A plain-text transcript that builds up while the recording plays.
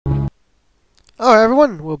Alright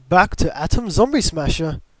everyone, we're back to Atom Zombie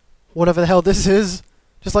Smasher. Whatever the hell this is.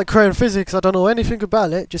 Just like Crayon Physics, I don't know anything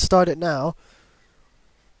about it, just start it now.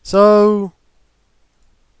 So...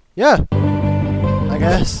 yeah. I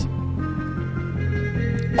guess.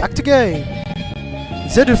 Back to game.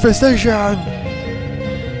 Z Infestation!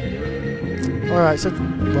 Alright, so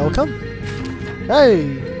welcome.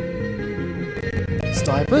 Hey!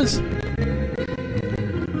 Snipers.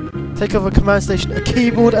 Take over command station, a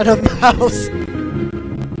keyboard and a mouse!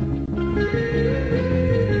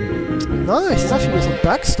 Nice, it's actually got some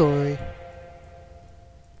backstory.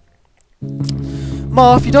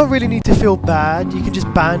 Marv, you don't really need to feel bad, you can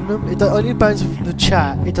just ban them. It only bans them from the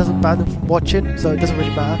chat, it doesn't ban them from watching, so it doesn't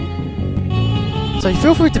really matter. So you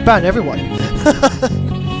feel free to ban everyone.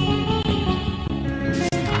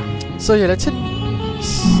 So yeah, let's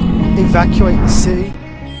evacuate the city.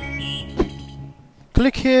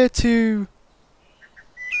 Click here to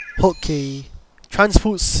hotkey.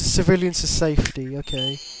 Transport civilians to safety,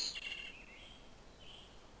 okay.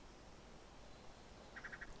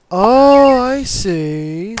 Oh, I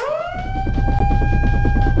see.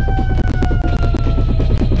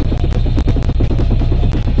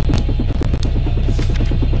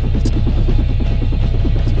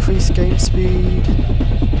 Decrease game speed.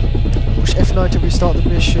 Push F9 to restart the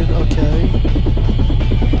mission, okay.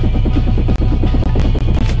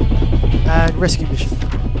 And rescue mission.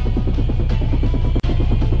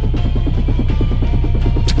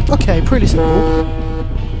 Okay, pretty simple.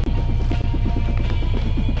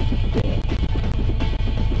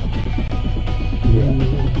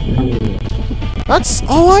 That's...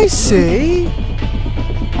 oh, I see!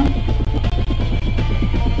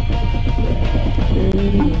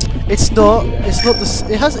 It's not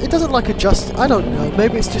the... it doesn't like adjust... I don't know,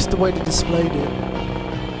 maybe it's just the way they displayed it.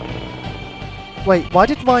 Wait, why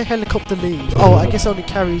did my helicopter leave? Oh, I guess it only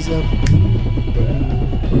carries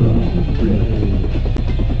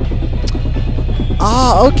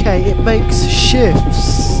ah, okay, it makes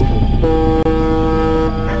shifts.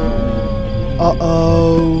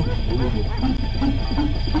 Uh-oh.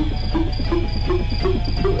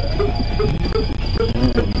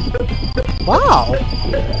 Wow!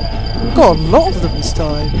 Got a lot of them this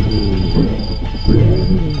time.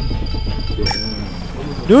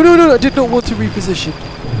 No, I did not want to reposition.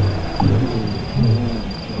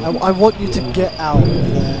 I want you to get out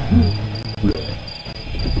of there.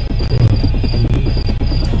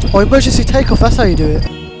 Oh, emergency takeoff, that's how you do it.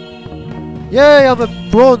 Yay, I'm a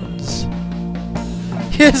bronze.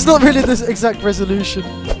 Yeah, it's not really this exact resolution.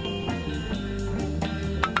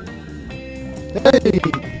 Hey!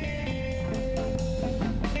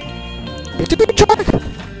 Track!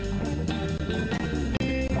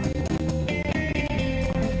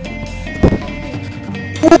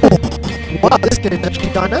 Wow, this game is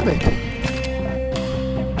actually dynamic.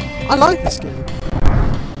 I like this game.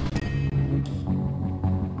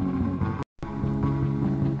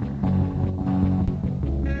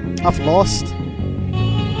 I've lost.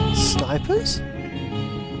 Snipers?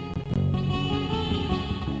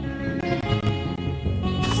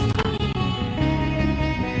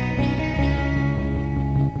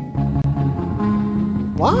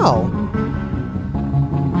 Wow.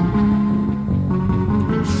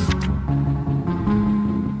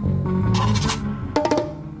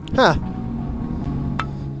 Huh.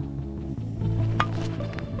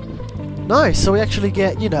 Nice, so we actually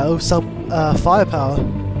get, you know, some firepower.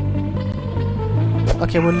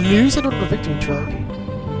 Okay, we're losing on the victory track.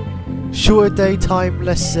 Shorter daytime,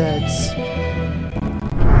 less Zeds.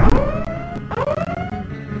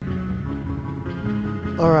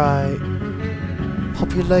 Alright.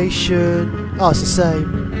 Population... oh, it's the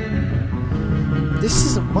same. This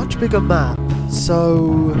is a much bigger map,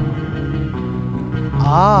 so...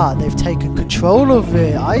 ah, they've taken control of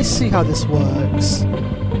it. I see how this works.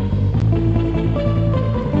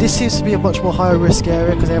 This seems to be a much more higher risk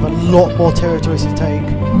area because they have a lot more territories to take.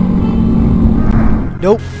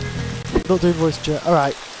 Nope. Not doing voice chat.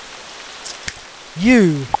 Alright.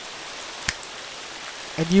 You.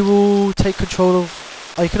 And you will take control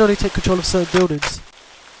of... oh, you can only take control of certain buildings.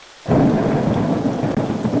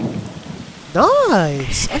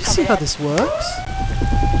 Nice! I see how this works.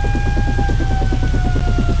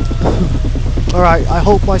 Alright, I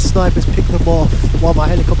hope my snipers pick them off while my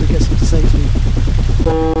helicopter gets them to safety.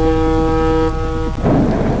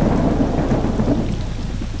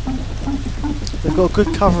 They've got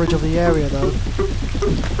good coverage of the area though.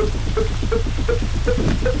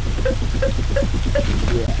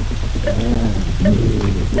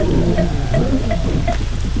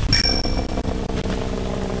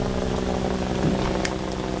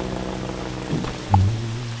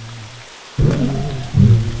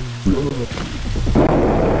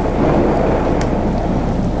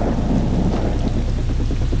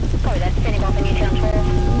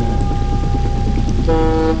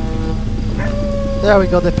 There we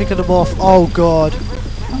go, they're picking them off. Oh god.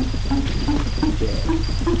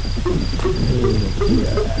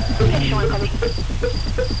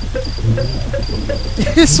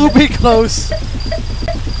 This will be close.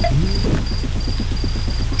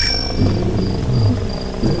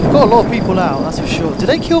 Got a lot of people out, that's for sure. Did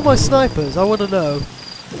they kill my snipers? I want to know.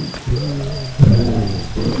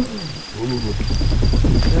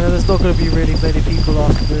 Yeah, there's not going to be really many people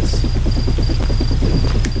after this.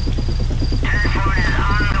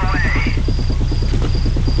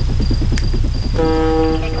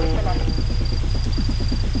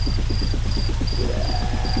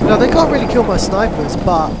 No, they can't really kill my snipers,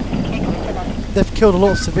 but they've killed a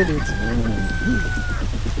lot of civilians.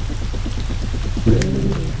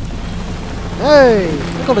 Hey,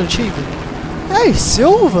 I got an achievement. Hey,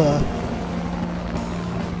 silver!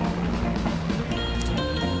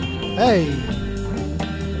 Hey.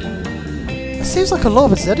 It seems like a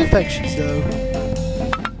lot of Z infections though.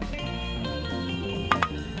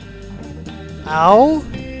 Ow?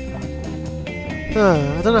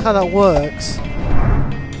 Huh, I don't know how that works.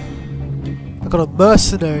 I've got a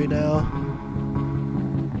mercenary now.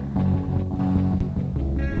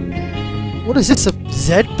 What is this, a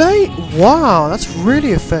Z bait? Wow, that's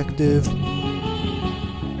really effective.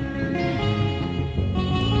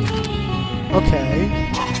 Okay.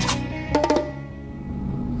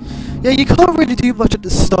 Yeah, you can't really do much at the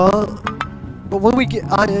start, but when we get...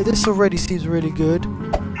 this already seems really good.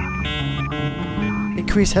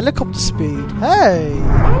 Increase helicopter speed. Hey!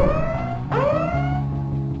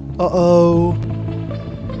 Uh-oh.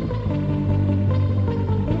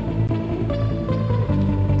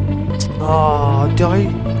 Oh, do I...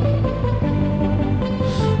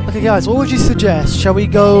 Okay guys, what would you suggest? Shall we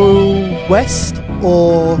go west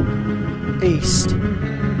or east?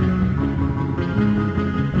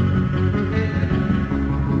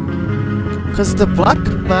 Because the black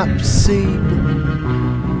maps seem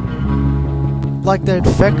like they're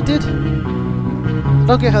infected. I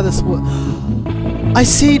don't get how this works. I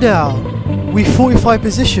see now. We 45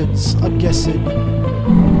 positions, I'm guessing.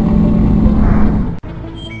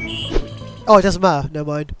 Oh, it doesn't matter. Never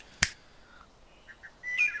mind.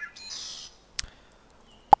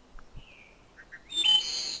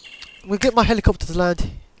 We'll get my helicopter to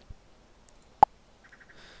land.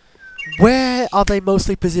 Where are they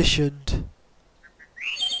mostly positioned?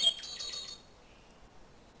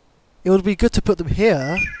 It would be good to put them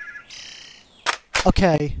here.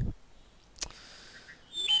 Okay.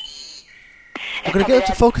 I'm gonna get them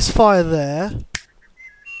to focus fire there.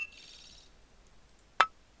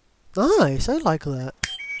 Nice, I like that.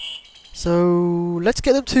 So let's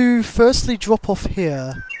get them to firstly drop off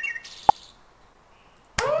here.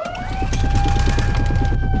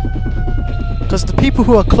 Because the people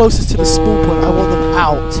who are closest to the spawn point, I want them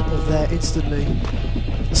out of there instantly.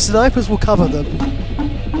 The snipers will cover them.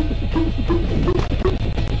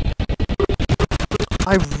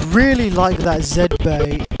 I really like that Z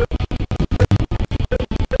bait.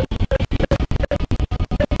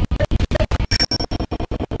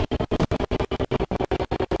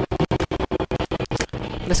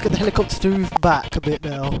 Let's get the helicopter to move back a bit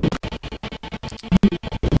now.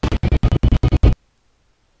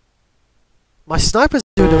 My sniper's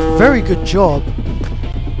doing a very good job.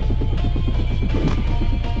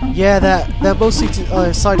 Yeah, they're mostly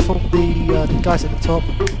aside from the guys at the top.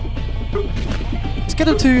 Let's get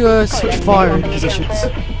them to switch firing positions.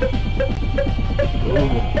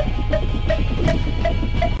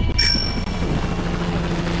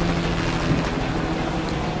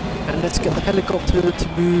 And let's get the helicopter to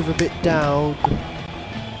move a bit down.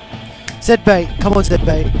 Z-bait, come on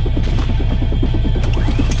Z-bait.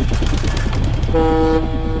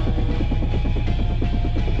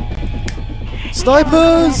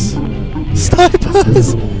 Snipers!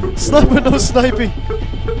 Snipers! Sniper, no sniping!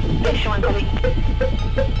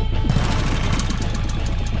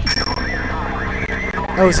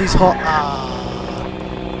 Oh, he's hot. Ah.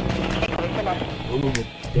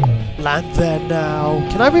 Land there now.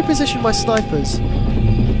 Can I reposition my snipers?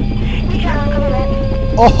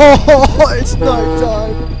 Oh, it's night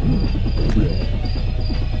time.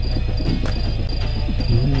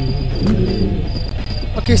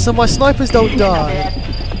 Okay, so my snipers don't die.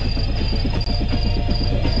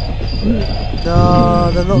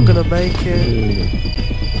 No, they're not gonna make it.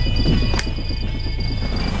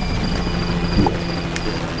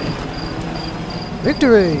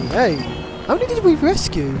 Victory! Hey, how many did we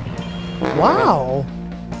rescue? Wow!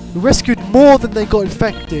 We rescued more than they got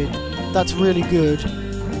infected. That's really good.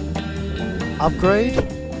 Upgrade?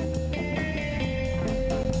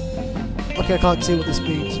 Okay, I can't see what this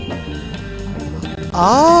means.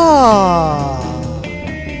 Ah!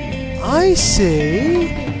 I see.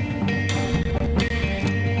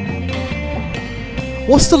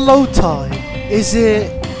 What's the load time? Is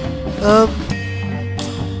it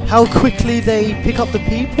how quickly they pick up the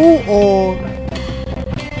people, or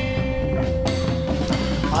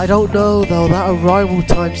I don't know though, that arrival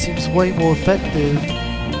time seems way more effective.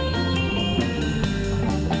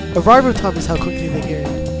 Arrival time is how quickly they get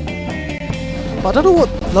in. But I don't know what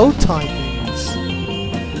load time means.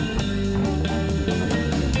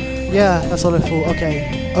 Yeah, that's what I thought.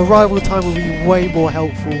 Okay, arrival time will be way more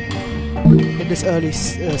helpful in this early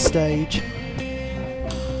stage.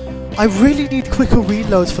 I really need quicker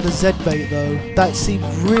reloads for the Z-bait though. That seems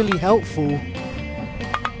really helpful.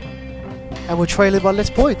 And we're trailing by less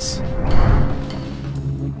points.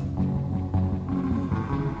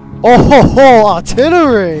 Oh ho ho!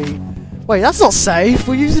 Artillery! Wait, that's not safe.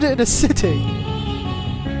 We're using it in a city.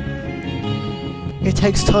 It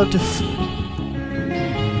takes time to.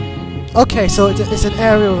 Okay, so it's an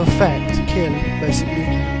area of effect kill, basically.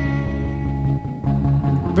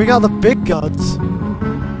 Bring out the big guns.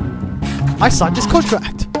 I signed this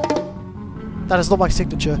contract. That is not my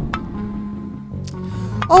signature.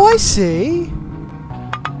 Oh, I see.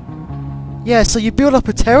 Yeah, so you build up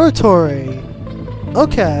a territory.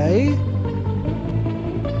 Okay.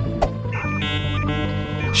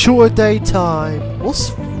 Shorter daytime. What's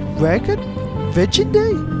Virgin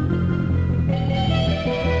Day?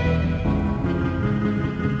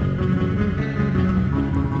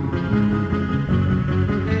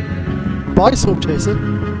 Bye, Storm Chaser.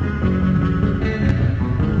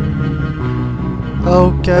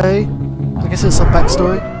 Okay. I guess there's some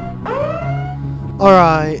backstory.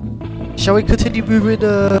 Alright. Shall we continue moving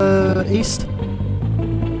east?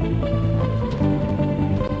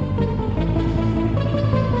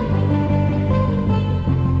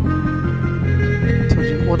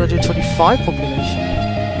 125 population.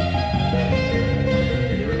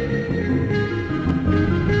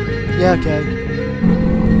 Yeah, okay.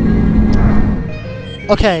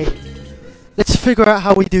 Okay. Let's figure out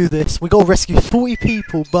how we do this. We gotta rescue 40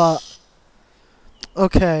 people, but...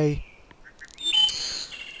 Okay.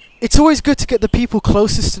 It's always good to get the people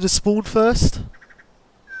closest to the spawn first.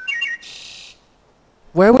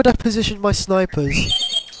 Where would I position my snipers?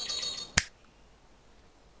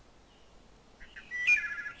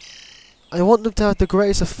 I want them to have the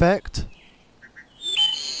greatest effect.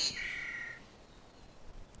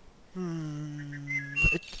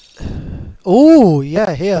 Oh,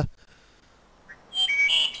 yeah, here.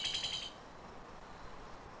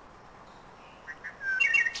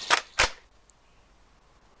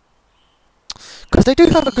 Because they do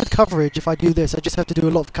have a good coverage if I do this. I just have to do a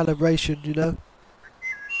lot of calibration, you know?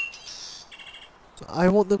 So I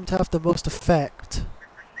want them to have the most effect.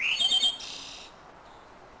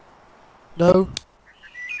 No?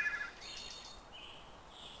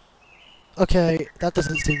 Okay, that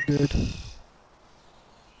doesn't seem good.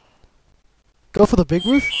 Go for the big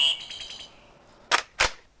roof?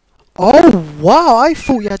 Oh, wow, I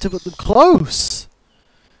thought you had to put them close.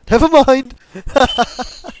 Never mind.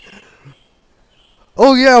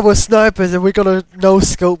 Oh yeah, we're snipers and we're gonna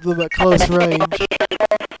no-scope them at close range.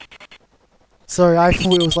 Sorry, I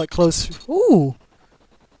thought it was like close. Ooh.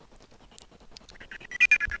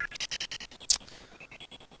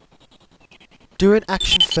 During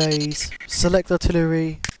action phase, select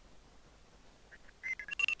artillery.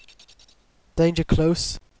 Danger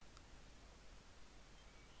close.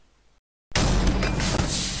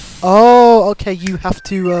 Oh, okay, you have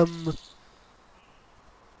to,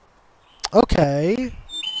 okay.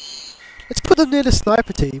 Let's put them near the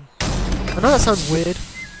sniper team. I know that sounds weird,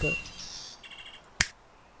 but...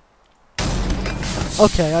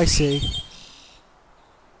 Okay, I see.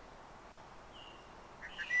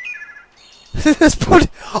 Let's put...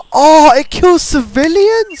 Oh, it kills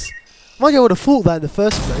civilians?! Mind you, I would have thought that in the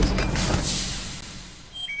first place.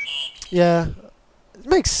 Yeah, it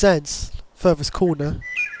makes sense. Furthest corner.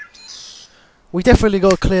 We definitely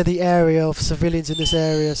got to clear the area of civilians in this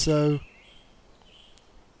area, so...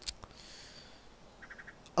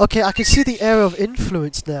 Okay, I can see the area of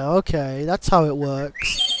influence now. Okay, that's how it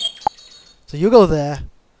works. So you go there.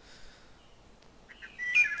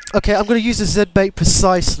 Okay, I'm going to use the Z-bait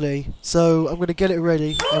precisely. So I'm going to get it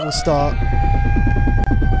ready and we'll start.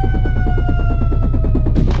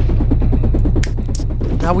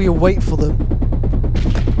 Now we wait for them.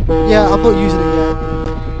 Yeah, I'm not using it yet.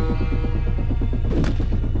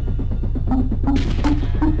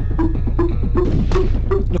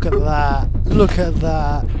 Look at that. look at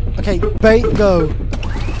that. Okay, bait, go.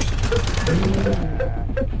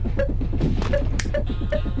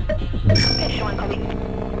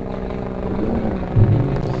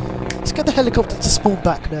 Let's get the helicopter to spawn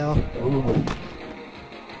back now.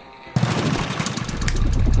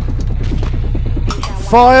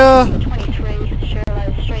 Fire!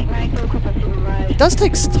 It does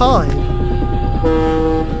take time.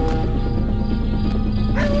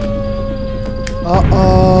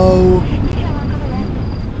 Uh-oh.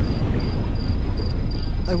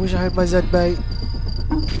 I wish I had my Z bait.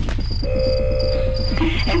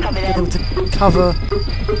 Get them to cover.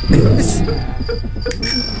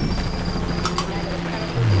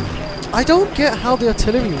 I don't get how the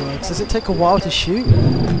artillery works. Does it take a while to shoot?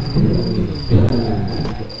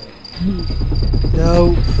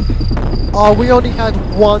 No. Oh, we only had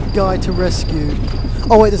one guy to rescue.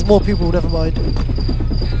 Oh wait, there's more people, never mind.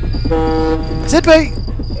 Z-bait!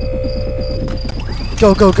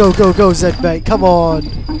 Go, go, go, go, go, Z-bait, come on!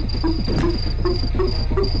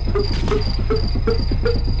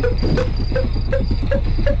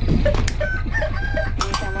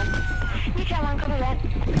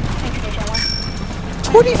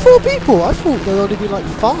 "24 people? I thought there'd only be like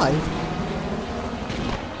 5.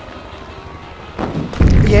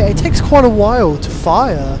 Yeah, it takes quite a while to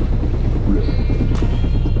fire.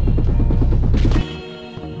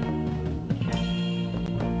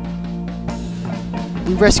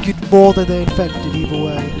 We rescued more than they infected either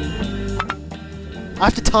way. I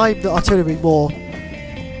have to time the artillery more.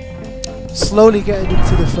 Slowly getting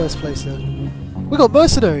into the first place there. We got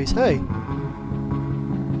mercenaries, hey!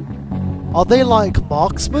 Are they like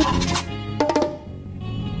marksmen?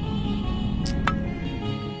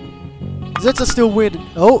 Zeds are still winning.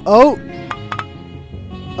 Oh, oh!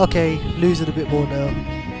 Okay, losing a bit more now.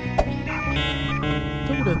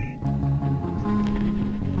 Don't wanna...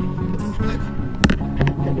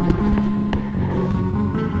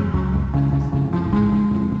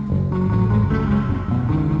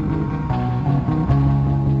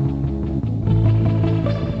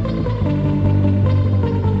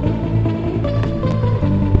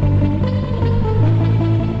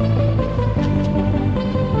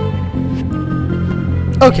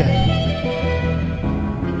 Okay.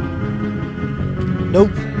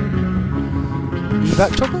 Nope.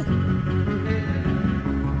 Evac chopper?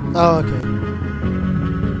 Oh, okay.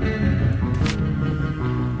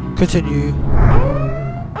 Continue.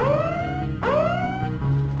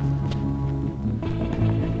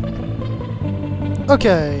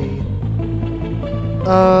 Okay.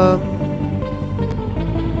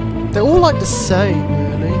 They're all like the same,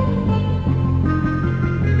 really.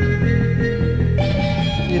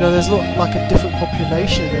 You know, there's not like a different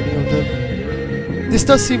population in any of them. This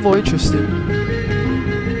does seem more interesting.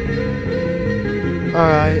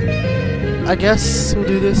 Alright. I guess we'll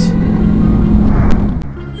do this.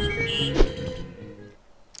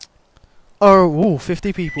 Oh, ooh,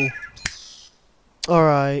 50 people.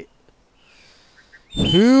 Alright.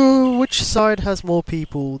 Which side has more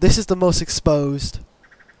people? This is the most exposed.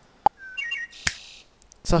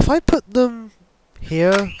 So if I put them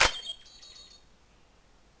here...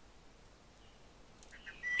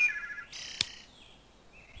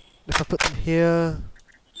 If I put them here...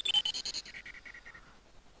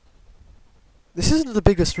 This isn't the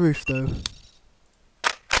biggest roof though.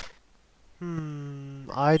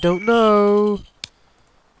 I don't know.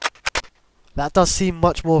 That does seem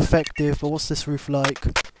much more effective, but what's this roof like?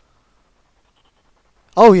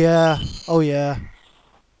 Oh yeah, oh yeah.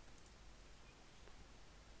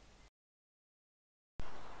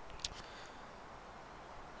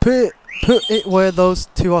 Put it where those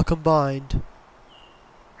two are combined.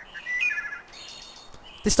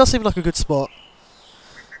 This does seem like a good spot.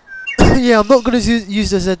 Yeah, I'm not going to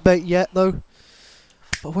use the Z-bait yet though.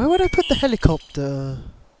 But where would I put the helicopter?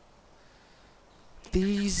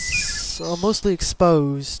 These are mostly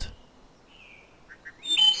exposed.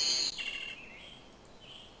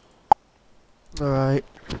 Alright.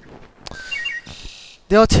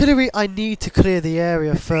 The artillery, I need to clear the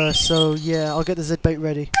area first, so yeah, I'll get the Z-bait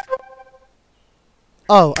ready.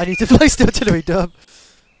 Oh, I need to place the artillery, dumb.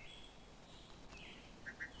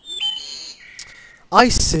 I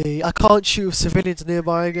see. I can't shoot with civilians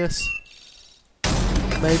nearby, I guess.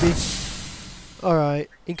 Maybe. Alright.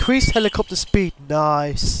 Increased helicopter speed.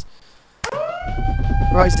 Nice.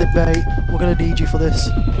 Right, Z-bait. We're gonna need you for this.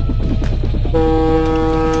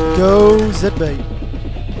 Go, Z-bait.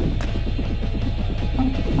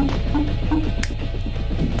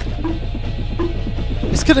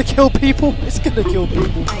 It's gonna kill people. It's gonna kill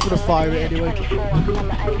people. I'm gonna fire it anyway.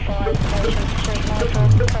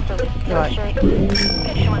 Right.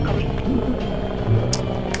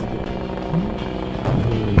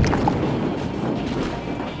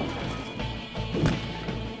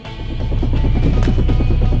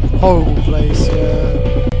 Horrible place,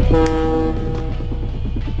 yeah.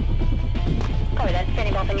 Copy that,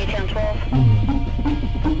 standing by for Newtown 12.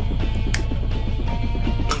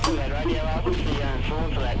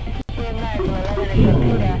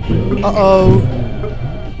 Uh-oh.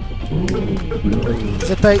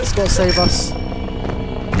 The bait's gotta save us.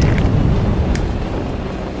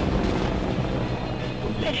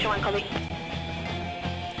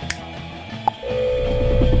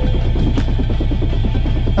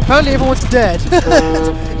 Apparently everyone's dead.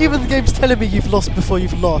 Even the game's telling me you've lost before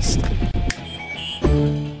you've lost.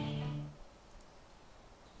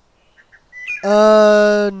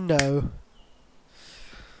 No.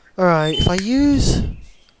 Alright, if I use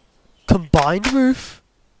combined roof.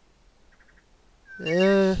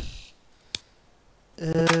 That's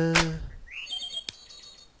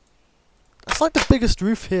like the biggest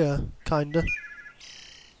roof here, kinda.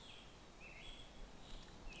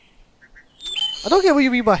 I don't get what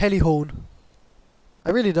you mean by heli horn. I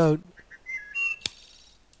really don't.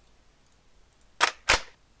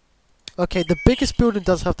 Okay, the biggest building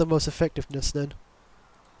does have the most effectiveness then.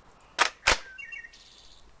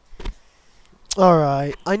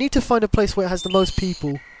 Alright, I need to find a place where it has the most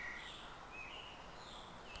people.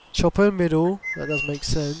 Chopper in middle, that does make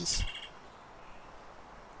sense.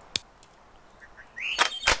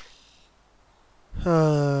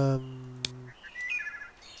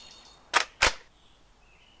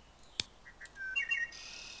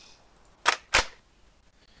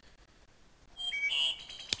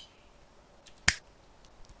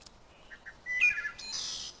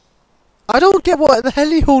 I don't get what the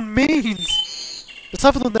heli horn means! It's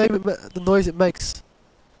not for the noise it makes.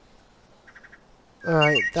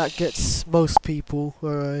 Alright, that gets most people,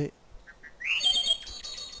 alright.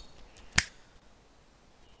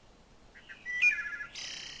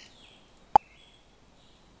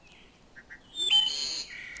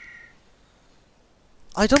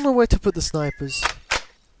 I don't know where to put the snipers.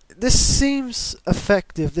 This seems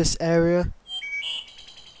effective, this area.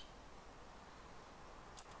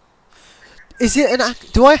 Is it an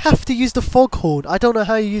do I have to use the foghorn? I don't know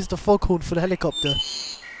how you use the foghorn for the helicopter.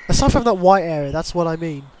 Aside from that white area, that's what I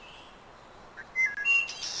mean.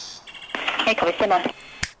 Hey, copy, stand by.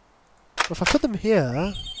 If I put them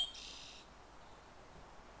here...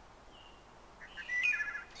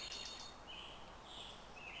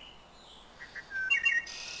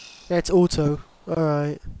 Yeah, it's auto.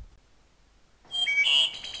 Alright.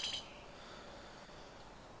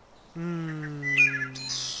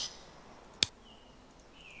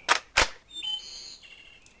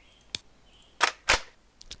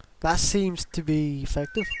 That seems to be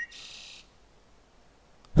effective.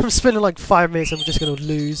 I'm spending like 5 minutes, I'm just gonna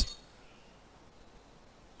lose.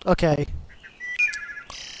 Okay.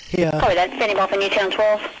 Here. Copy that, standing by for Newtown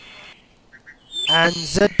 12. And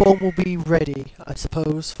Z-bomb will be ready, I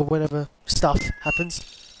suppose, for whenever stuff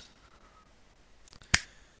happens.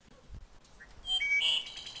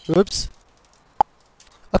 Oops.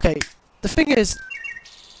 Okay, the thing is...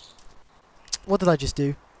 What did I just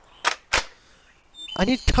do? I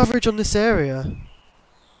need coverage on this area.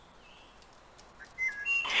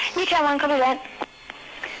 Newtown 1, copy that.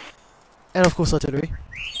 And of course artillery.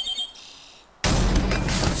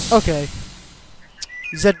 Okay.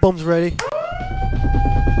 Z-bomb's ready.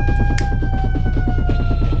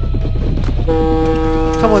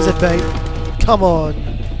 Come on, Z-bait. Come on.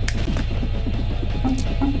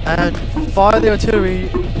 And fire the artillery,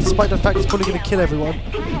 despite the fact it's probably going to kill everyone.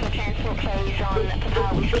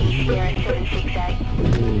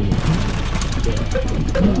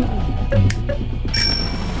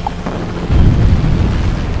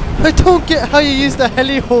 I don't get how you use the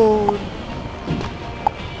heli horn.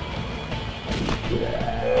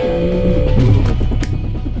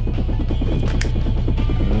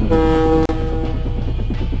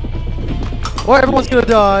 Why everyone's gonna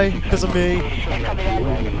die because of me?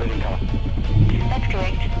 That's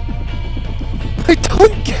correct. I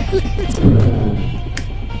don't get it.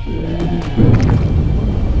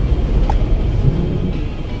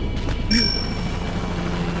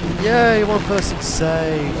 Yay, one person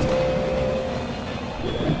saved.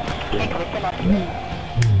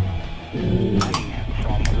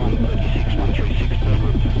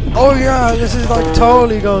 Oh yeah, this is like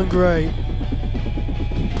totally going great.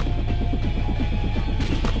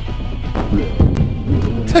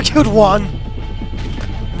 I killed one.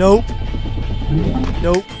 Nope.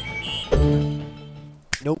 Nope.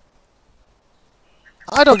 Nope.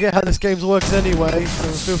 I don't get how this game works anyway,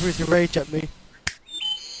 so feel free to rage at me.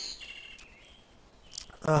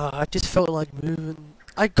 I just felt like moving.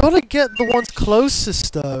 I gotta get the ones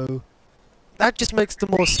closest though. That just makes the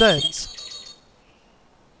more sense.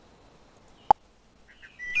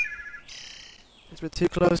 It's a bit too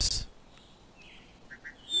close.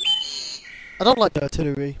 I don't like the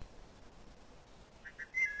artillery.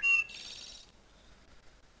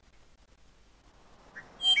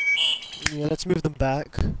 Yeah, let's move them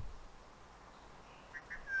back.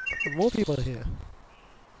 More people are here.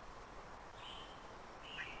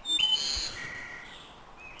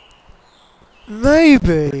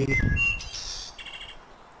 Maybe.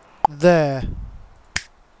 There.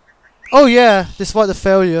 Oh yeah, despite the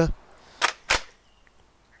failure.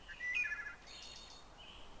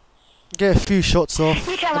 Get a few shots off,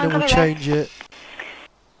 and then we'll change it.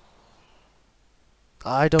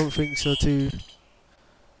 I don't think so too.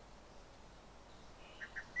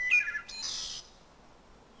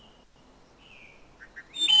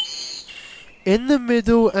 In the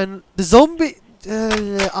middle, and the zombie...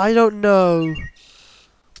 I don't know.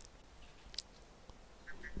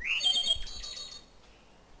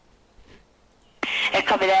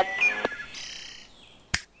 Copy that.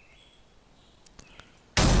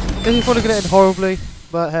 This is probably going to end horribly,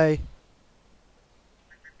 but hey.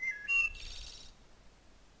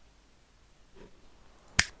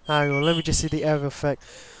 Hang on, let me just see the air effect.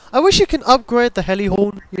 I wish you can upgrade the heli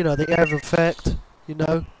horn, you know, the air effect, you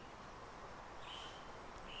know.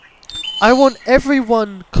 I want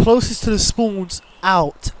everyone closest to the spawns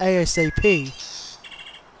out ASAP.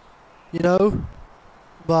 You know?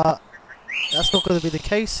 But that's not going to be the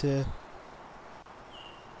case here.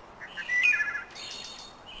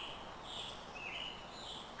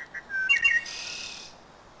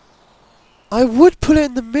 I would put it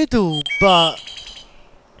in the middle, but...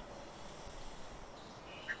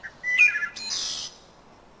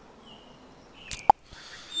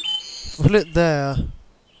 put it there.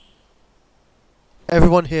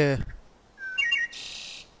 Everyone here.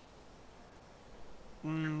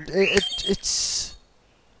 It's...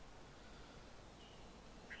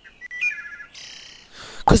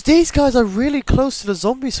 because these guys are really close to the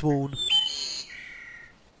zombie spawn.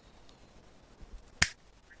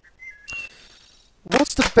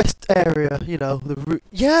 What's the best area? You know, the route.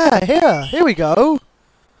 Yeah, here we go.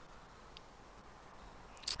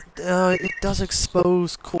 It does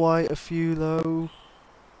expose quite a few though.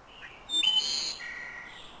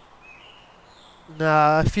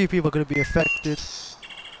 Nah, a few people are going to be affected.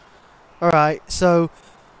 Alright, so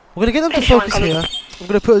we're going to get them to focus here. I'm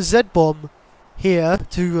going to put a Z-bomb here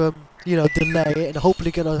to, you know, delay it and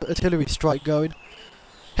hopefully get an artillery strike going.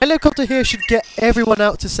 Helicopter here should get everyone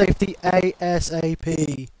out to safety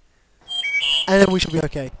ASAP. And then we should be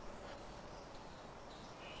okay.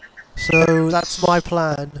 So that's my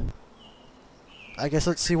plan. I guess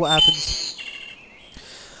let's see what happens.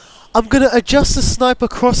 I'm gonna adjust the sniper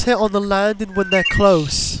crosshair on the landing when they're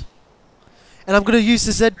close. And I'm gonna use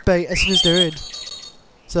the Z bait as soon as they're in.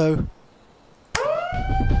 So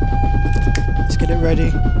let's get it ready.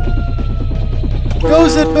 Go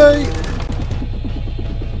Z bait!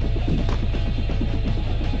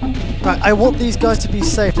 Right, I want these guys to be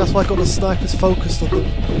safe, that's why I got the snipers focused on them.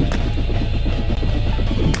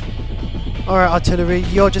 Alright artillery,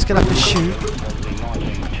 you're just gonna have to shoot.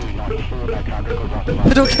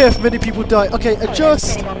 I don't care if many people die. Okay,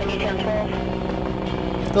 adjust!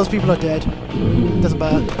 Those people are dead. Doesn't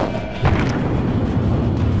matter.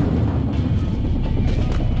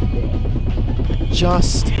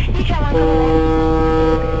 Just...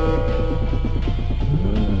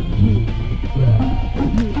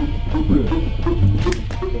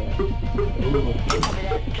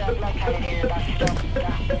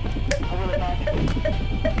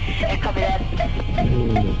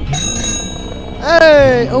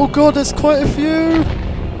 Hey! Oh god, there's quite a few!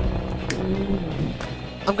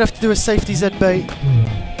 I'm gonna have to do a safety Z bait.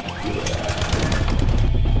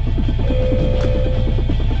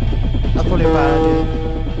 That's probably a bad idea.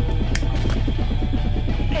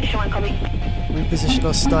 Reposition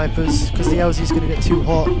our snipers, because the LZ is gonna get too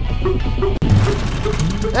hot.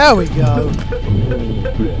 There we go!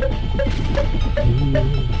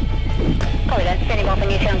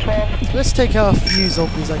 Let's take out a few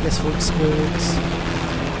zombies, I guess, for experience.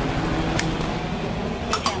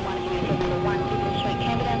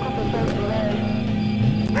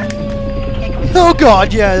 Oh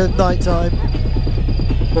god, yeah, night time.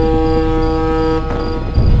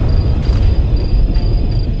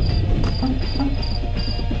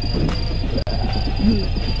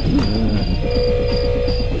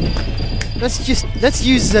 let's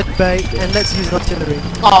use Z bait and let's use artillery.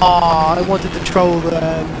 Ah, I wanted to troll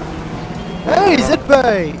them. Hey, Z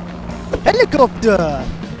bait! Helicopter!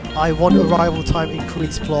 I want arrival time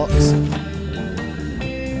increase blocks.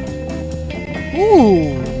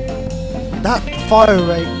 Ooh, that fire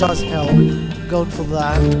rate does help. Going for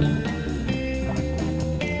that.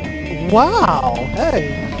 Wow!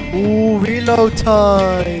 Hey. Ooh, reload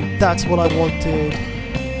time. That's what I wanted.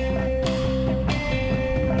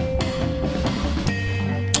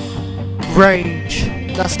 Range.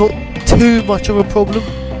 That's not too much of a problem.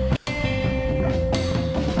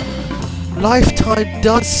 Lifetime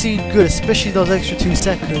does seem good, especially those extra 2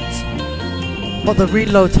 seconds. But the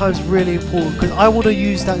reload time is really important because I want to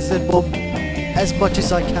use that Z-bomb as much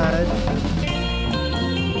as I can.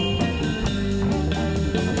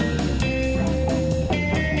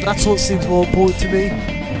 That's what seems more important to me.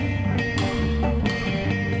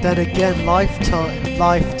 Then again, lifetime.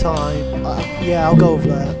 Yeah, I'll go with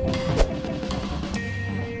that.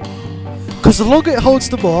 Because the longer it holds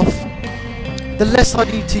them off, the less I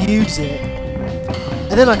need to use it.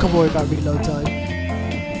 And then I can worry about reload time.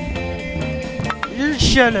 You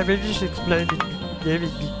shut up, it just exploded.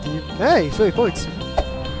 Hey, 30 points.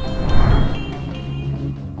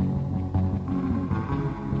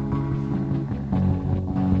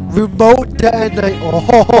 Remote detonate.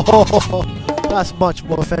 Oh, that's much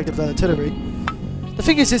more effective than artillery. The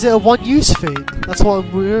thing is it a one-use thing? That's what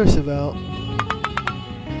I'm curious about.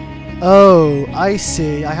 Oh, I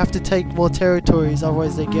see. I have to take more territories,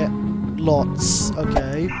 otherwise they get lots.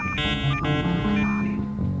 Okay.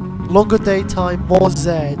 Longer daytime, more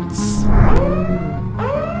Zeds.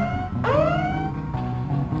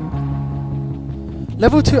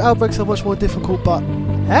 Level 2 outbreaks are much more difficult, but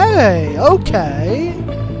hey, okay.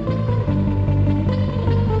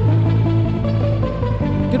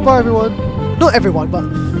 Goodbye, everyone. Not everyone, but...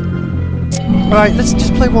 Alright, let's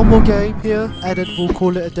just play one more game here, and then we'll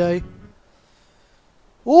call it a day.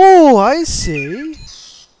 Oh, I see.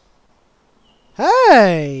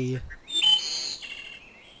 Hey!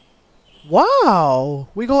 Wow!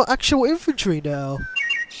 We got actual infantry now.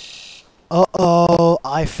 Uh-oh,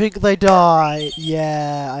 I think they die.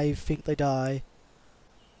 Yeah, I think they die.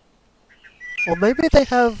 Or maybe they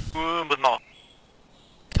have... but not.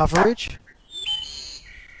 coverage?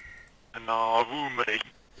 No,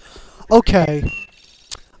 Okay,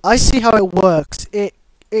 I see how it works.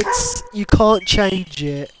 It's you can't change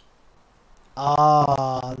it.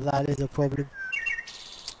 Ah, that is a problem.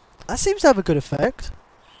 That seems to have a good effect.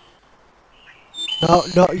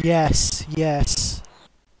 No, yes.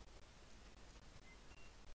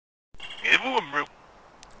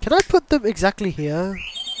 Can I put them exactly here?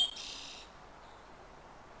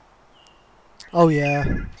 Oh yeah.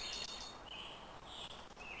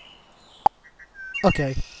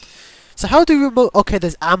 Okay. So how do remote... Okay,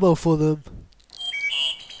 there's ammo for them.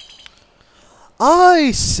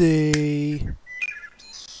 I see.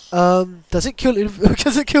 Does it kill...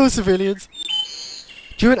 Does it kill civilians?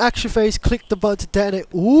 During action phase, click the button to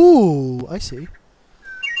detonate... Ooh, I see.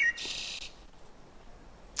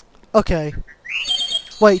 Okay.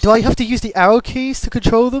 Wait, do I have to use the arrow keys to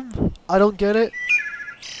control them? I don't get it.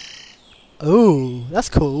 Oh, that's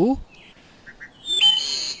cool.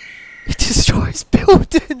 It destroys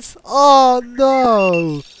buildings! Oh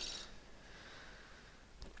no!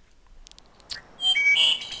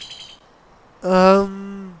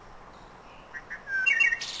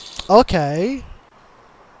 Okay.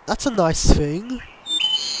 That's a nice thing.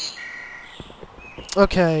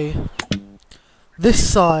 Okay.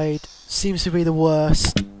 This side seems to be the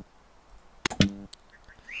worst.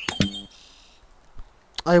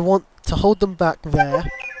 I want to hold them back there.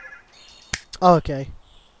 Oh, okay.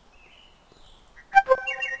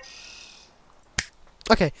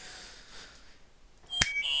 Okay.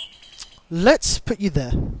 Let's put you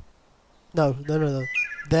there. No.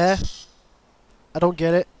 There. I don't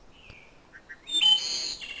get it.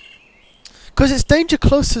 Because it's danger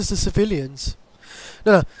closest to civilians.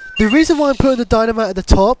 No. The reason why I'm putting the dynamite at the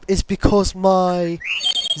top is because my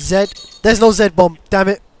Z... There's no Z bomb. Damn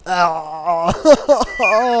it. Oh.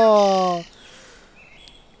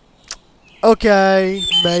 Okay.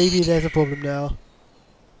 Maybe there's a problem now.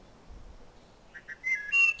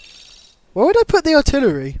 Where would I put the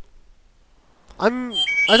artillery? I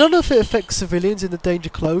don't know if it affects civilians in the danger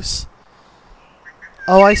close.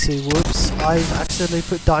 Oh, I see. Whoops. I've accidentally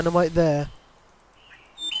put dynamite there.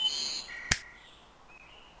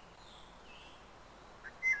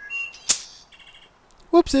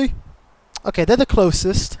 Whoopsie. Okay, they're the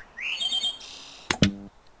closest.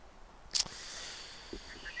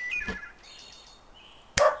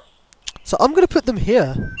 So I'm going to put them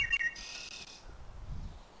here.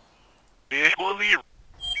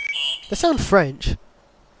 They sound French.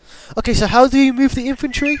 Okay, so how do you move the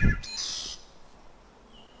infantry?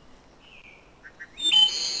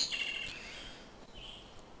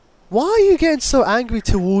 Why are you getting so angry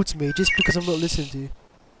towards me just because I'm not listening to you?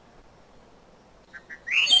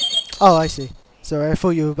 Oh, I see. Sorry, I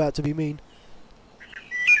thought you were about to be mean.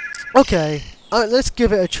 Okay, let's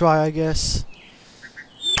give it a try, I guess.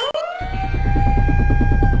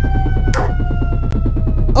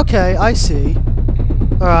 Okay, I see.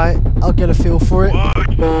 Alright, I'll get a feel for it.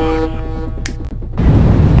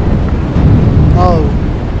 Oh.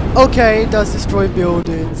 Okay, it does destroy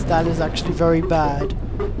buildings. That is actually very bad.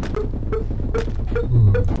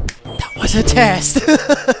 That was a test!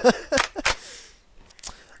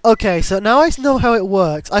 Okay, so now I know how it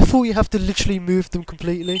works. I thought you have to literally move them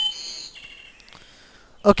completely.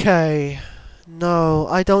 Okay. No,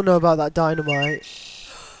 I don't know about that dynamite.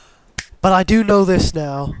 But I do know this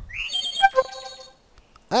now.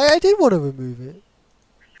 I did want to remove it.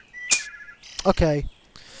 Okay.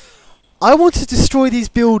 I want to destroy these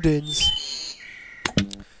buildings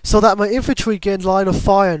so that my infantry get in line of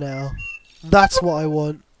fire now. That's what I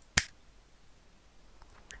want.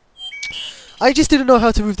 I just didn't know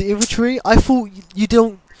how to move the infantry. I thought you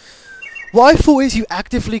don't... What I thought is you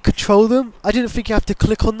actively control them. I didn't think you have to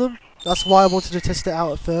click on them. That's why I wanted to test it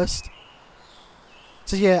out at first.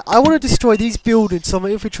 So yeah, I want to destroy these buildings so my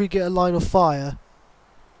infantry get a line of fire.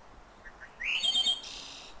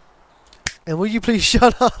 And will you please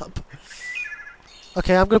shut up?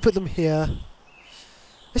 Okay, I'm going to put them here.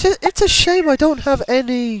 It's a shame I don't have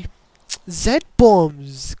any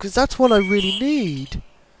Z-bombs, because that's what I really need.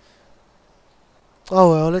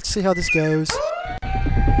 Oh well, let's see how this goes.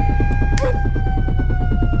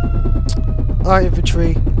 Alright,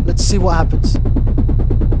 infantry, let's see what happens.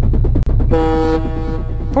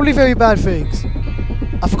 Probably very bad things.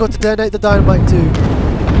 I forgot to detonate the dynamite too.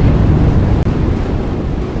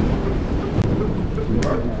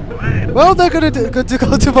 Well, they're gonna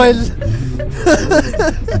go to my...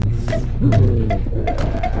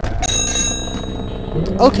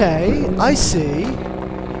 Okay, I see.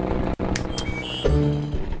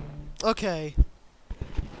 Okay.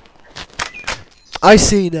 I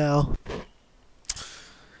see now.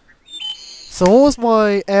 So what was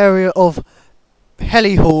my area of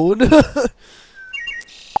Helihorn?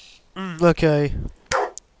 Okay.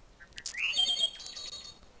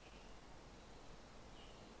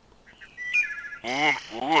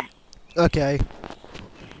 Okay.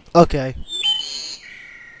 Okay.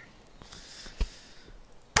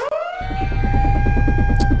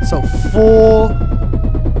 So 4.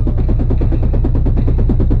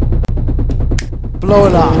 Blow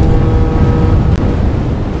it up.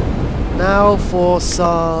 Now for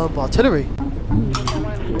some artillery.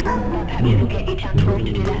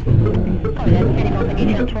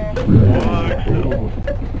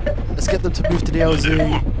 Let's get them to move to the LZ.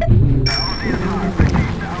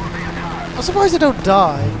 I'm surprised they don't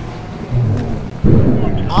die.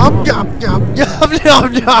 Yum yum yum yum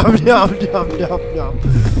yum yum yum yum yum yum.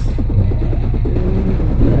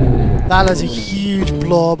 That is a huge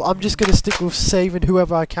blob. I'm just gonna stick with saving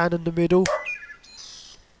whoever I can in the middle.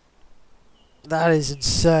 That is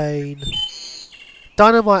insane.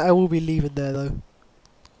 Dynamite I will be leaving there though.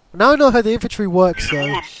 Now I know how the infantry works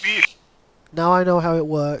though. Now I know how it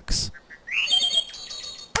works.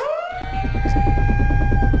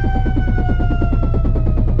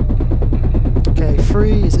 Okay,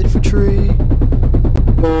 3 is infantry.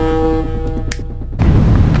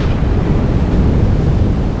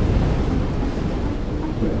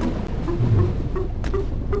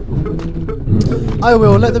 I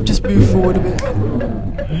will, let them just move forward a bit.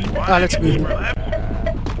 Alright, let's move them.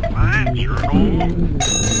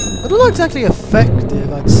 They're not exactly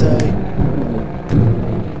effective, I'd say.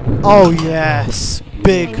 Oh yes,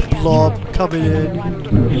 big blob coming in.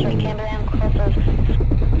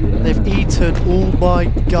 They've eaten all my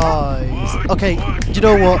guys. Okay, you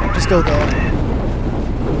know what? Just go there.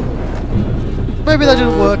 Maybe that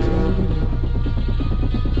didn't work.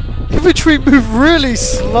 Infantry move really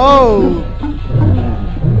slow.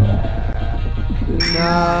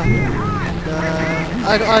 Nah.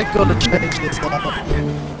 I gotta change this up.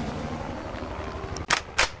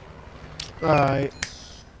 Alright.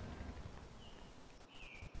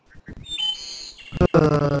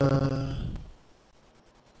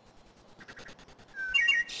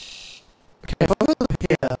 Okay, if I put them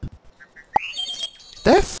here.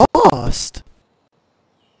 They're fast!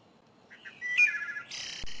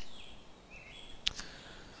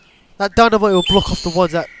 That dynamite will block off the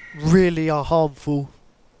ones that really are harmful.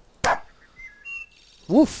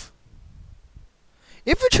 Woof.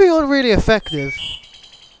 Infantry aren't really effective.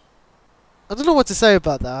 I don't know what to say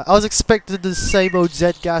about that. I was expecting the same old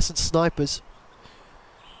Z gas and snipers.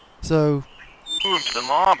 So Boom to the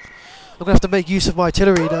mob. I'm gonna have to make use of my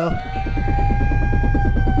artillery now.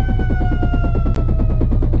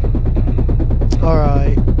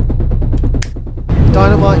 Alright.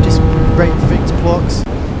 Dynamite just break things blocks.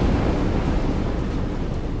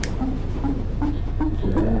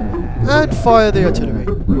 And fire the artillery.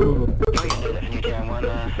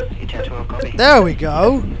 There we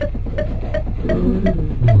go.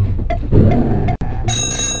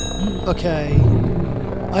 Okay.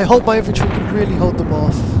 I hope my infantry can really hold them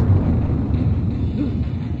off.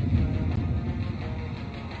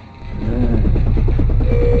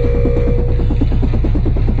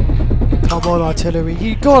 Come on, artillery,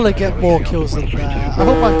 you gotta get more kills than that. I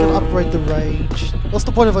hope I can upgrade the range. What's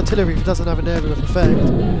the point of artillery if it doesn't have an area of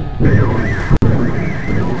effect?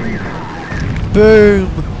 Boom!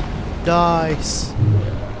 Nice.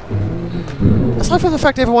 Aside from the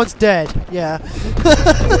fact everyone's dead, yeah.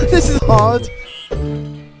 This is hard.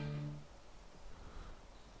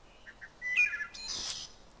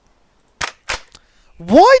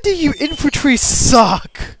 Why do you infantry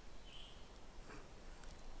suck?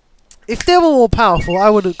 If they were more powerful, I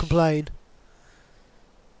wouldn't complain.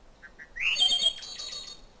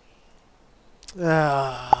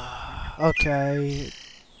 Okay.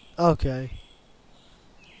 Okay.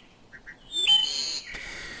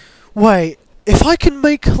 Wait, if I can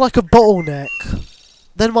make like a bottleneck,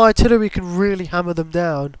 then my artillery can really hammer them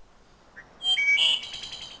down.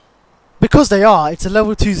 Because they are, it's a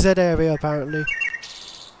level 2 Z area apparently.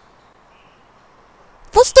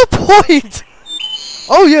 What's the point?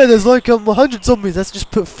 Oh yeah, there's like 100 zombies, let's just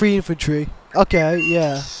put 3 infantry. Okay,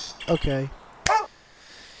 yeah, okay.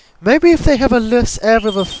 Maybe if they have a less area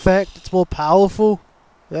of effect, it's more powerful?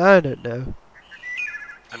 I don't know.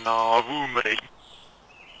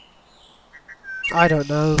 I don't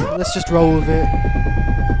know, let's just roll with it.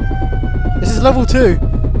 This is level 2.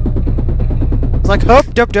 It's like hop,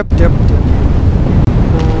 dup, dup, dup, dup.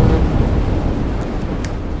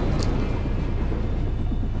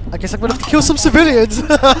 I guess I'm gonna have to kill some civilians.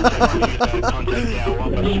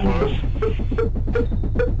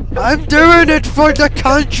 I'm doing it for the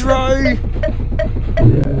country!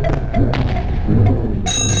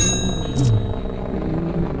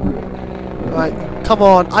 Right, come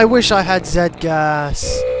on, I wish I had Z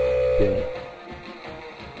gas.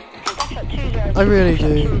 I really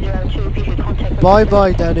do. Bye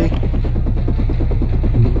bye, Danny.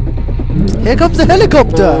 Here comes the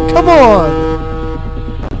helicopter! Come on!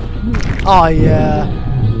 Oh yeah.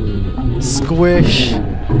 Squish.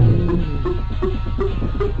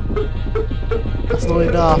 That's not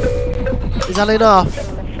enough. Is that enough?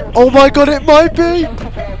 Oh my god, it might be!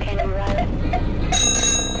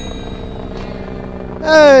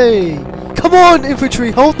 Hey! Come on,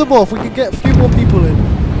 infantry, hold them off. We can get a few more people in.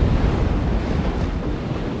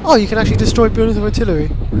 Oh, you can actually destroy buildings with artillery.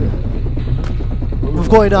 We've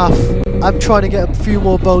got enough. I'm trying to get a few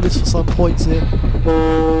more bonus for some points here.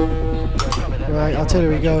 Right,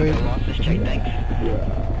 artillery going.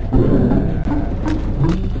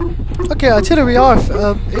 Okay, artillery are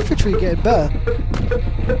infantry getting better.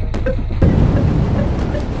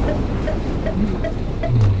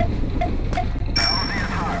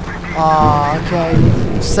 Ah, okay.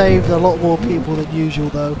 Saved a lot more people than usual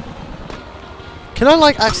though. Can I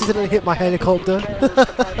like accidentally hit my helicopter?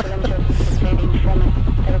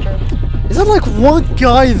 Is there like one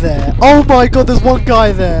guy there? Oh my god, there's one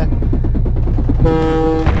guy there.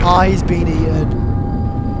 Ah, he's been eaten.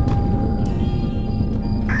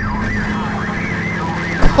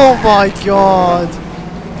 Oh my god.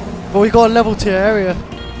 But we got a level 2 area.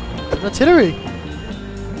 An artillery.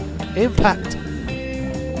 Impact.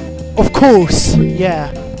 Of course,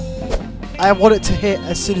 yeah. I want it to hit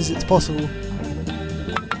as soon as it's possible.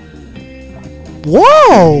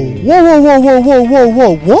 Whoa! Whoa, whoa, whoa, whoa, whoa, whoa,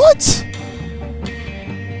 whoa, what?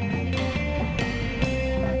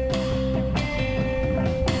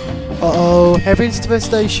 Uh-oh, heavy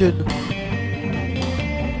devastation.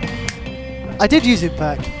 I did use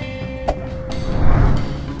impact.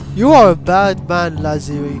 You are a bad man,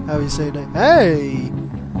 Laziri. How are you saying it? Hey!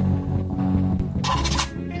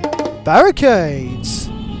 Barricades!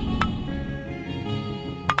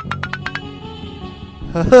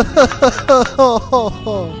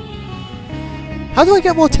 How do I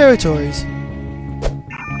get more territories?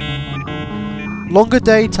 Longer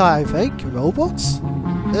daytime, fake robots?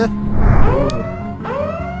 Eh.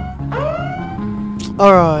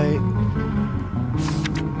 Alright.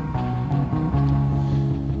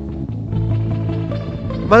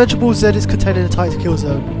 Manageable Z is contained in a tight kill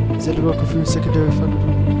zone. Z will go through secondary front.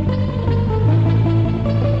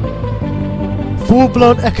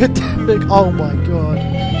 Full-blown academic. Oh my god.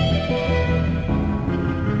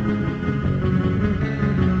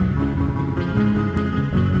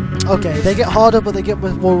 Okay, they get harder, but they get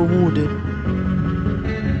more rewarded.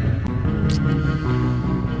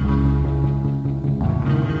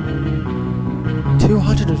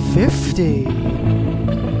 $250.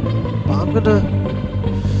 But I'm gonna.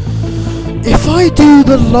 If I do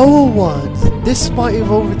the lower ones, this might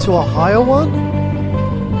evolve into a higher one.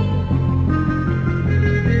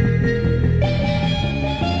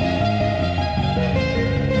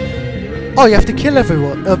 Oh, you have to kill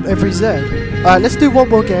everyone, every Z. Alright, let's do one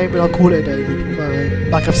more game and I'll call it a day. Alright,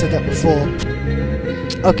 like I've said that before.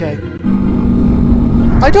 Okay.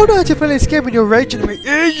 I don't know how to play this game when you're raging at me.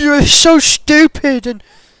 You're so stupid and...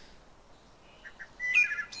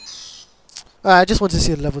 I just want to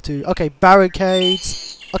see the level 2. Okay,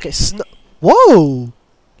 barricades. Okay, whoa!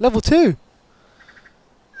 Level 2.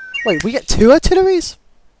 Wait, we get 2 artilleries?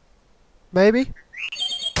 Maybe?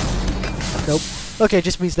 Nope. Okay,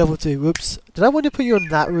 just means level 2. Whoops. Did I want to put you on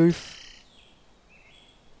that roof?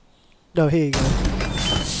 No, here you go.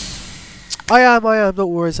 I am.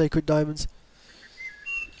 Don't worry, Sacred Diamonds.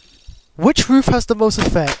 Which roof has the most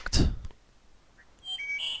effect?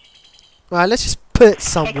 Alright, let's just put it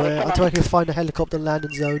somewhere until I can find a helicopter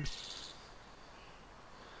landing zone.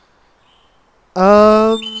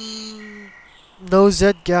 No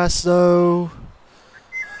Z gas though.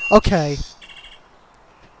 Okay.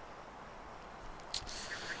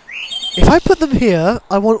 If I put them here,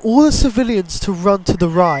 I want all the civilians to run to the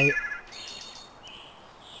right.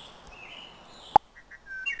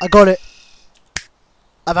 I got it.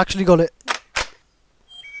 I've actually got it.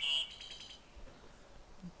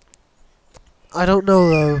 I don't know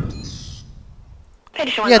though.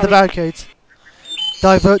 Yeah, the barricades.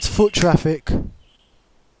 Diverts foot traffic.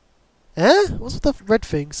 Eh? What's with the red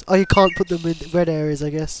things? Oh, you can't put them in red areas, I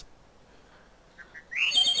guess.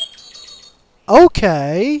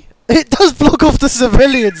 Okay. It does block off the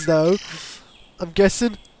civilians though. I'm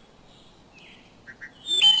guessing.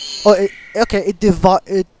 Oh, okay. It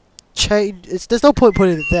changed. There's no point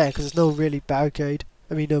putting it there because there's no really barricade.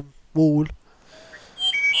 I mean, wall.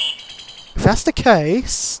 If that's the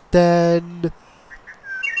case, then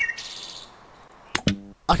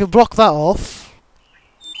I can block that off,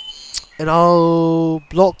 and I'll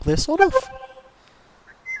block this one off.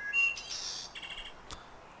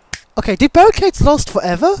 Okay, did barricades last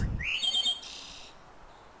forever?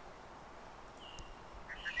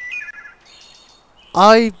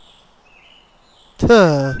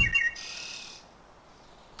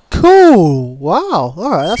 Cool! Wow,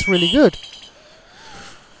 alright, that's really good.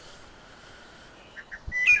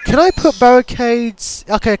 Can I put barricades?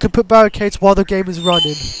 Okay, I can put barricades while the game is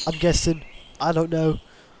running, I'm guessing. I don't know.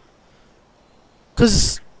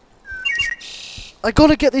 Because I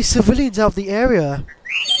gotta get these civilians out of the area.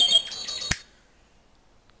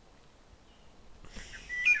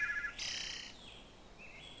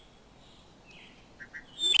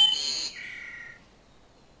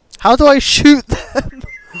 How do I shoot them?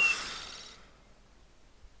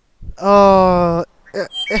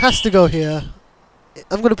 It has to go here.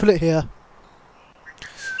 I'm gonna put it here.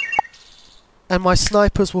 And my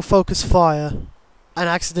snipers will focus fire and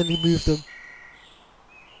accidentally move them.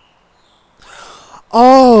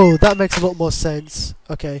 Oh, that makes a lot more sense.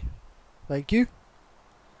 Okay. Thank you.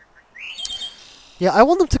 Yeah, I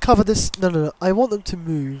want them to cover this. No. I want them to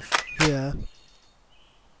move. Yeah.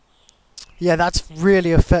 Yeah, that's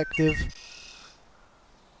really effective.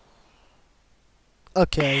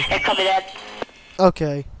 Okay. Copy that.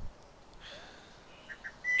 Okay.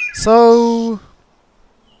 So,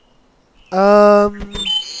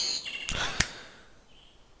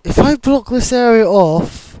 if I block this area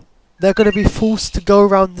off, they're going to be forced to go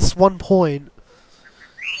around this one point.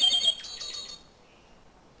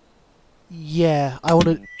 Yeah, I want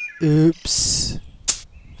to... Oops.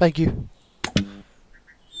 Thank you.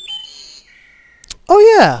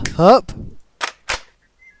 Oh yeah, up.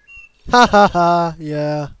 Ha ha ha,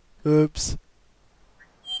 yeah. Oops.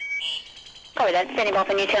 Copy that. Standing off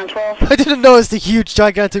on Newtown 12. I didn't notice the huge,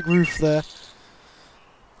 gigantic roof there.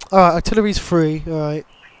 Alright, artillery's free. Alright.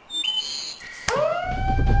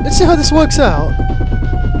 Let's see how this works out.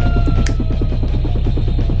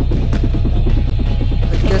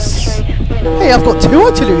 I guess... Hey, I've got 2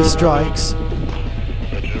 artillery strikes.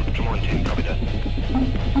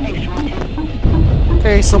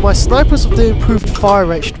 Okay, so my snipers with the improved fire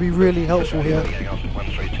rate should be really helpful here.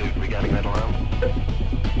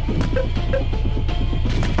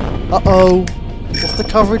 Uh-oh. What's the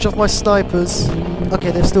coverage of my snipers?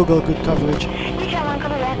 Okay, they've still got good coverage. Detail 1,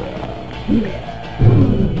 copy that.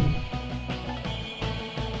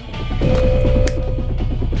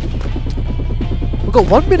 We've got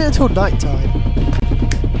 1 minute until night time.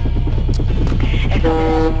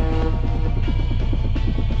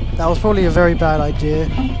 That was probably a very bad idea.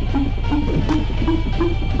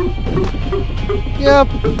 Yeah,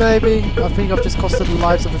 maybe. I think I've just costed the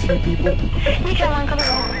lives of a few people. Detail 1, copy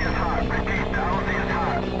that.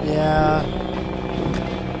 Yeah.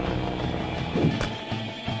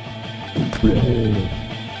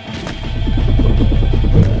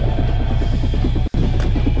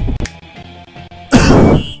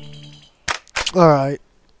 Alright.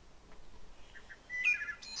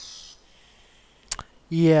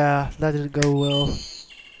 Yeah, that didn't go well.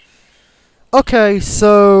 Okay,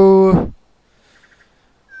 so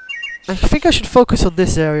I think I should focus on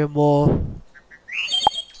this area more.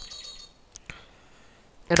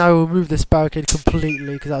 And I will remove this barricade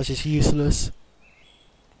completely because that was just useless.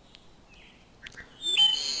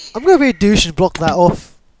 I'm gonna be a douche and block that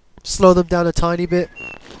off. Slow them down a tiny bit.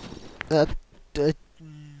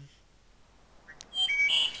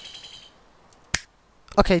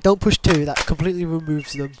 Okay, don't push 2, that completely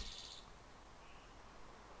removes them.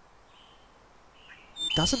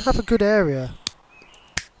 Doesn't have a good area.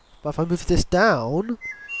 But if I move this down...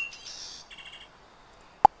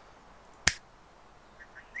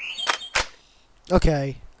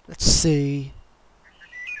 Okay, let's see.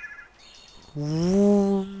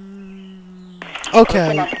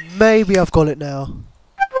 Okay, maybe I've got it now.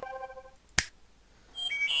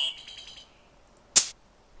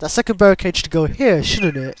 That second barricade should go here,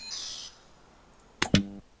 shouldn't it?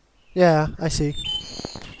 Yeah, I see.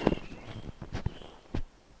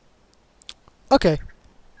 Okay.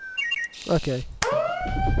 Okay.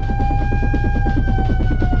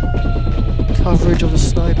 Coverage of the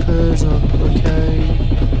snipers, okay.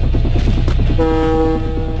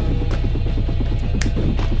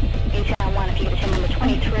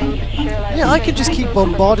 Yeah, I can just keep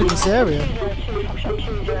bombarding this area.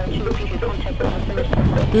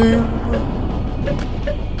 Boom.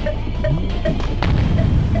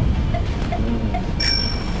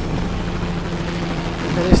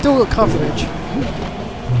 Okay, they've still got coverage.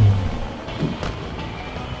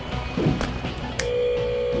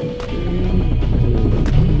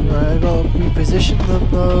 Right, I've got to reposition them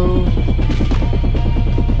though.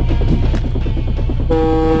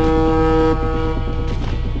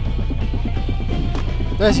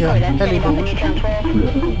 There's your heli ball.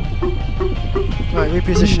 Right,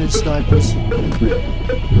 repositioning snipers.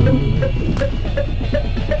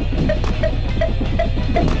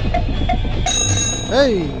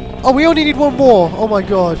 Hey! Oh, we only need one more! Oh my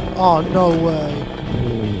god. Oh, no way.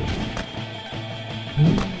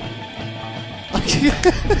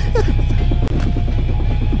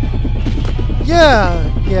 Yeah,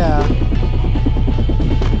 yeah.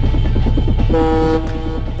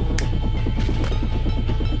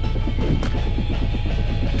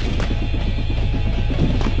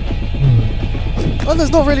 Oh,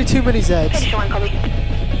 there's not really too many Zeds.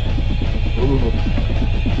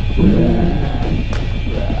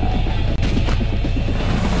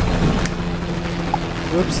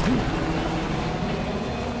 Whoops.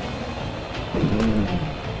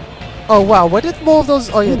 Oh wow, where did more of those...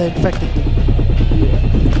 Oh yeah, they infected them.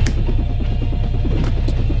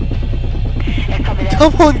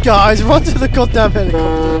 Come on guys, run to the goddamn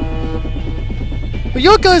helicopter. But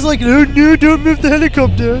your guy's like, no, no, don't move the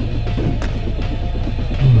helicopter.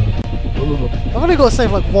 I've only got to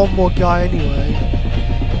save like one more guy anyway.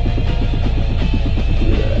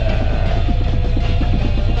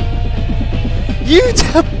 You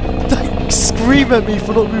like, scream at me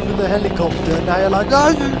for not moving the helicopter, and now you're like,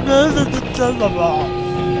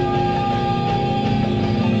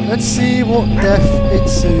 let's see what death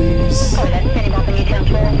ensues.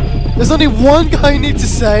 There's only one guy I need to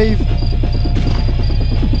save.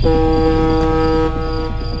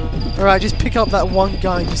 Alright, just pick up that one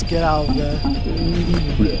guy and just get out of there.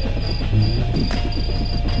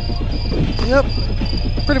 Yep,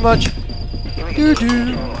 pretty much.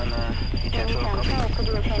 Doo-doo.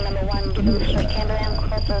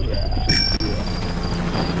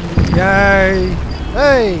 Yay!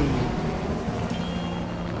 Hey!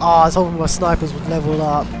 Ah, I was hoping my snipers would level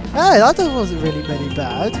up. Hey, that wasn't really very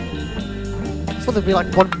bad. I thought there'd be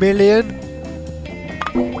like 1 million.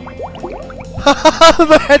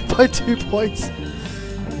 I'm ahead by 2 points.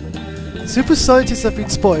 Super scientists have been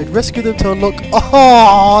spotted. Rescue them to unlock.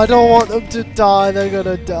 Oh, I don't want them to die. They're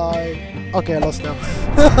gonna die. Okay, I lost now.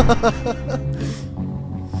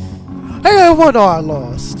 Hey, I won. Oh, I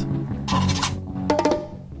lost.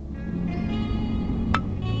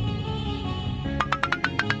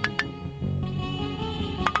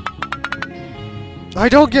 I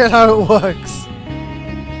don't get how it works.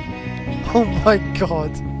 Oh my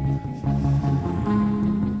god.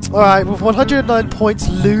 Alright, with 109 points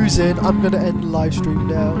losing, I'm gonna end the live stream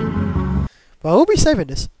now. But I will be saving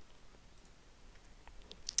this.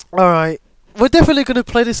 Alright. We're definitely gonna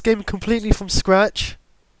play this game completely from scratch.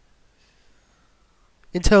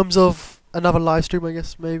 In terms of another live stream, I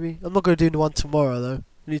guess, maybe. I'm not gonna do one tomorrow, though.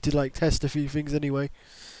 I need to, like, test a few things anyway.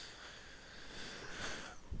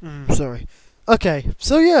 Sorry. Okay,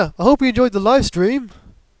 so yeah, I hope you enjoyed the live stream.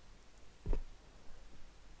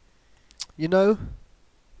 You know?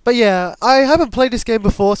 But yeah, I haven't played this game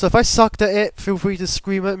before, so if I sucked at it, feel free to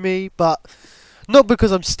scream at me, but not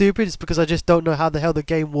because I'm stupid, it's because I just don't know how the hell the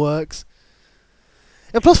game works.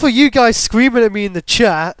 And plus for you guys screaming at me in the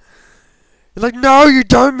chat, you're like, no, you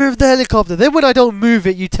don't move the helicopter. Then when I don't move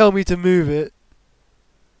it, you tell me to move it.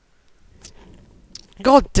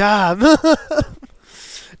 God damn.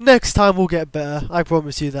 Next time we'll get better. I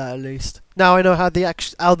promise you that at least. Now I know how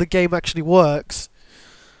the game actually works.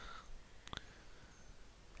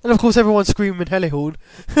 And of course everyone's screaming Helihorn.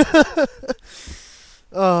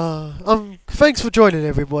 Thanks for joining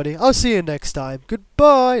everybody. I'll see you next time.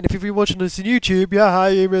 Goodbye. And if you've been watching this on YouTube, yeah,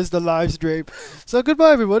 you missed the live stream. So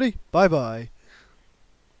goodbye everybody. Bye bye.